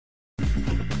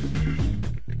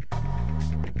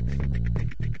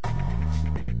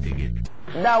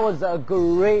That was a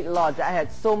great launch. I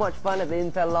had so much fun at the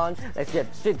Intel launch. Let's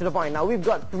get straight to the point. Now we've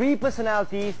got three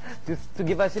personalities to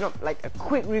give us, like a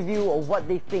quick review of what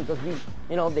they think.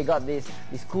 Because they got this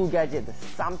cool gadget, the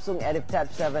Samsung Active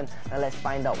Tab 7. Now let's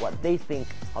find out what they think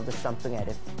of the Samsung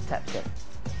Active Tab 7.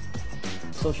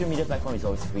 Social media platform is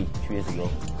always free 3 years ago.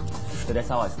 So that's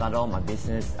how I started all my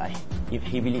business. I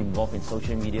heavily involved in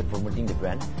social media, promoting the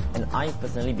brand, and I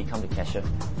personally become the cashier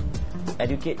to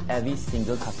educate every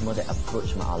single customer that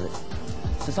approached my outlet.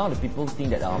 So some of the people think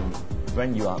that,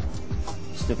 Bryan, you are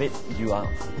stupid.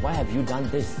 Why have you done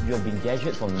this? You have been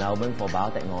Gadget from Melbourne for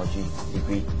biotechnology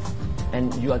degree,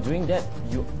 and you are doing that.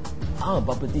 You are a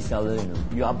bubble tea seller.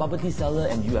 You are a bubble tea seller,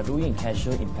 and you are doing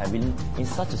cashier in Pavilion in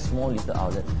such a small little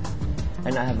outlet.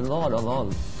 And I have a lot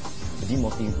of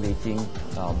demotivating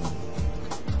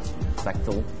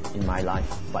factor in my life,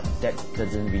 but that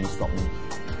doesn't really stop me.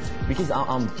 Because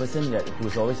I'm a person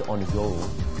who's always on the go.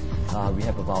 We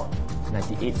have about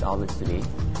 98 outlets today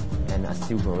and are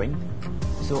still growing.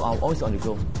 So I'm always on the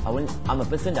go. I'm a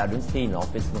person that I don't stay in the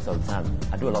office most of the time.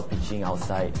 I do a lot of pitching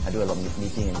outside. I do a lot of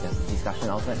meeting and discussion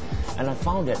outside. And I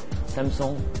found that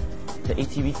Samsung, the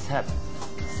ATV Tab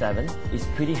 7 is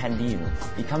pretty handy.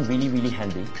 It comes really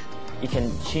handy. It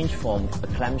can change from a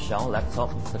clamshell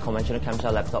laptop, the conventional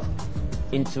clamshell laptop,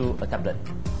 into a tablet.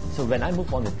 So when I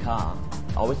move on the car,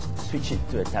 I always switch it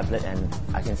to a tablet and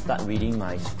I can start reading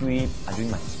my script, doing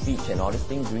my speech and all these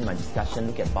things, doing my discussion,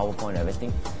 look at PowerPoint and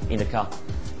everything in the car.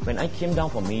 When I came down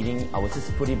for meeting, I would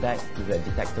just put it back with a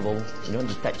detachable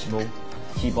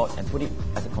keyboard and put it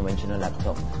as a conventional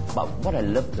laptop. But what I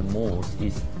love the most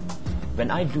is when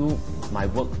I do my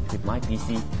work with my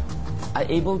PC, I'm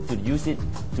able to use it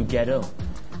together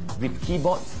with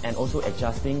keyboards and also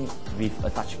adjusting with a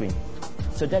touchscreen.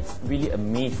 So that's really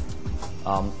amazed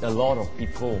a lot of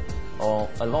people or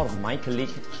a lot of my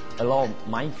colleagues, a lot of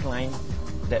my clients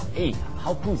that, hey,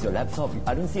 how cool is your laptop?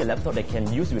 I don't see a laptop that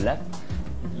can use with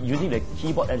using the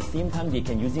keyboard at the same time they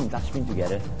can use it in touchscreen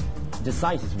together. The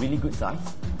size is really good size.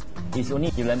 It's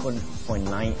only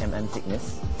 11.9 mm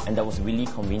thickness, and that was really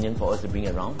convenient for us to bring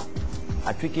around.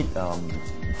 I think it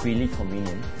really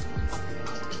convenient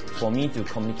for me to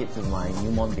communicate to my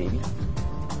newborn baby,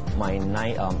 my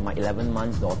 11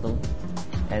 months daughter,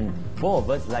 and both of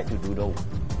us like to doodle.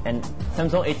 And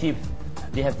Samsung Active,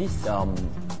 they have this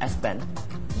S Pen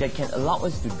that can allow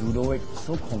us to doodle it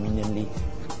so conveniently.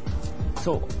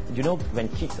 So when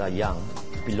kids are young,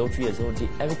 below 3 years old,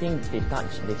 everything they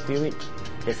touch, they feel it.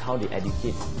 That's how they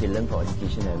educate. They learn from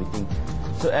education and everything.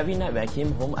 So every night when I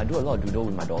came home, I do a lot of doodle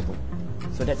with my daughter.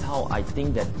 So that's how I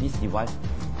think that this device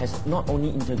has not only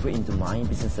integrated into my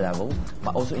business level,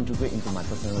 but also integrated into my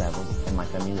personal level and my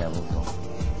family level as well.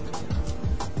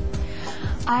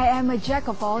 I am a jack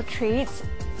of all trades,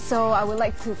 so I would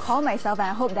like to call myself, and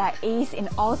I hope that I ace in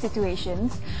all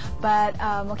situations. But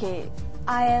okay,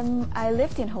 I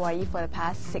lived in Hawaii for the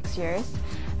past 6 years,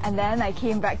 and then I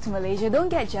came back to Malaysia. Don't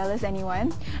get jealous,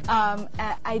 anyone.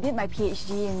 I did my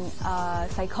PhD in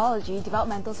psychology,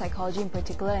 developmental psychology in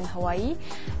particular, in Hawaii.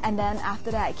 And then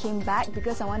after that, I came back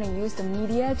because I want to use the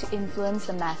media to influence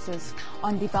the masses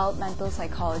on developmental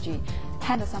psychology.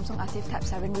 And the Samsung Active Tab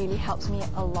 7 really helps me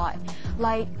a lot.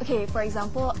 Like, okay, for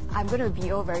example, I'm going to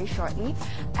VO very shortly,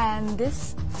 and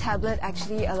this tablet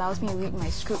actually allows me to read my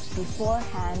scripts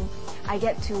beforehand. I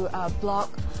get to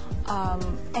block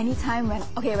anytime when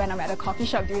I'm at a coffee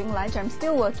shop during lunch, I'm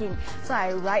still working. So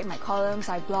I write my columns,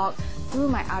 I block through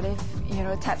my Active,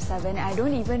 Tab 7.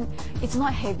 It's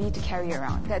not heavy to carry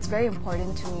around. That's very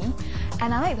important to me.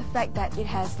 And I like the fact that it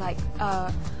has like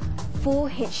a full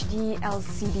HD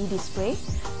LCD display,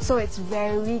 so it's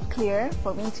very clear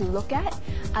for me to look at.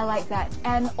 I like that.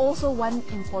 And also one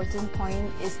important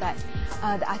point is that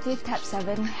the Active Tab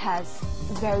 7 has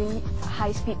very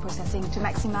high-speed processing to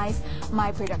maximize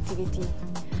my productivity.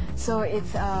 So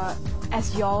it's,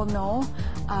 as you all know,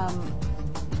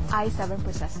 i7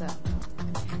 processor.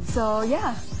 So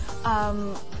yeah,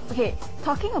 okay,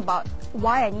 talking about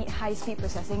why I need high-speed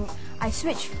processing, I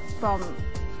switched from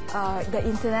the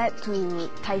internet to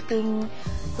typing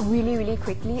really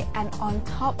quickly, and on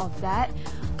top of that,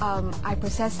 I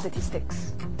process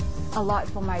statistics a lot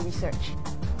for my research.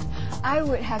 I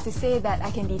would have to say that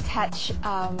I can detach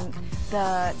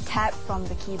the tab from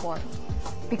the keyboard,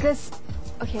 because,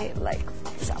 okay, like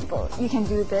for example, you can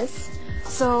do this.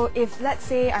 So if, let's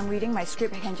say, I'm reading my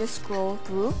script, I can just scroll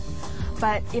through,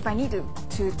 but if I need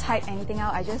to type anything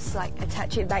out, I just like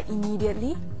attach it back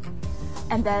immediately,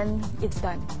 and then it's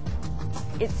done.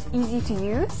 It's easy to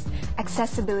use,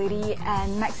 accessibility,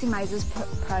 and maximizes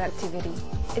productivity.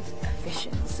 it's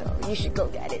efficient, so you should go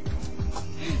get it.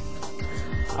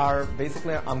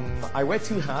 Basically, I wear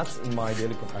two hats in my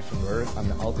daily professional work. I'm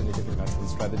an alternative investment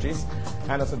strategist,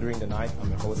 and also during the night,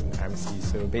 I'm a host and MC.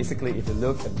 So basically, if you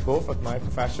look at both of my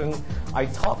profession, I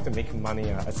talk to make money,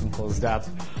 as simple as that.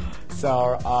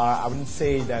 So I wouldn't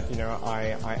say that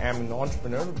I am an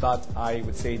entrepreneur, but I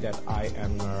would say that I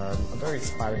am a very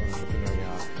aspiring entrepreneur,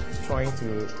 trying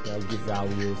to give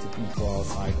value to people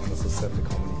outside and also serve the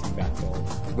community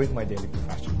better with my daily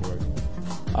professional work.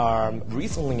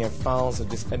 Recently I found that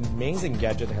this amazing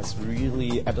gadget has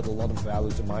really added a lot of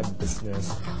value to my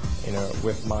business,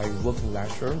 with my working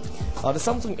leisure. The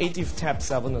Samsung ATIV Tab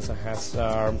 7 also has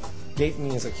gave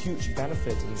me as a huge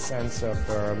benefit in the sense of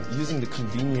using the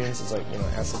convenience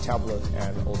as a tablet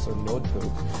and also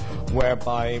notebook,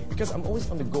 whereby, because I'm always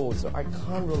on the go, so I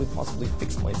can't really possibly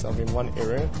fix myself in one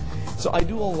area. So I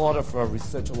do a lot of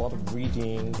research, a lot of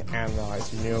reading, and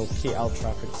as you know, KL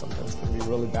traffic sometimes can be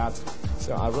really bad.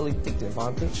 So I really take the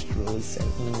advantage to really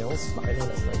send emails, but I know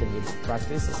that's not going to be a good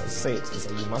practice. As I said,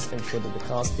 so you must ensure that the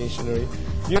car is stationary.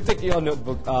 You take your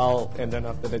notebook out, and then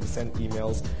after that you send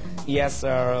emails. Yes,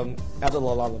 added a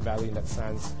lot of value in that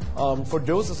sense. For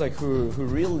those who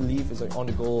really live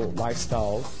on-the-go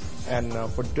lifestyle, and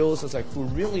for those who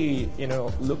really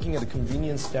looking at the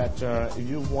convenience that if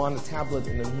you want a tablet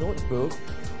and a notebook,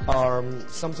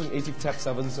 Samsung ATIV Tab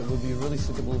 7 will be really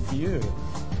suitable for you.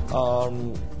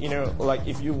 Like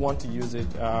if you want to use it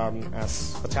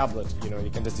as a tablet, you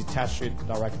can just detach it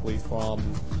directly from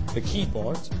the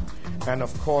keyboard. And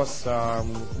of course,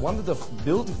 one of the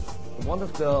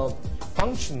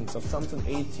functions of Samsung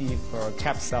ATIV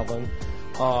Tab 7,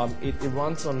 it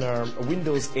runs on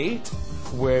Windows 8,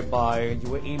 whereby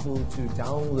you are able to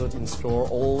download and store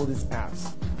all these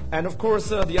apps. And of course,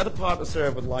 the other part I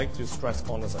would like to stress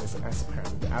on is S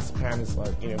Pen. The S Pen is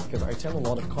because I attend a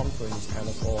lot of conferences and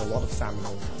also a lot of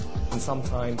seminars, and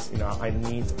sometimes I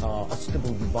need a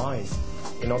suitable device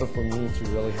in order for me to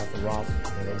really have a rough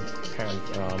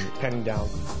pen down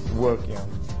work.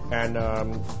 And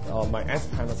my S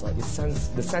Pen is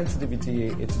the sensitivity,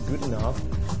 it's good enough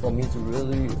for me to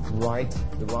really write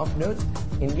the rough note,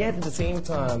 and yet at the same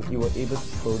time you were able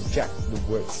to project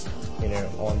the words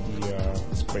on the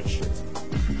spreadsheet.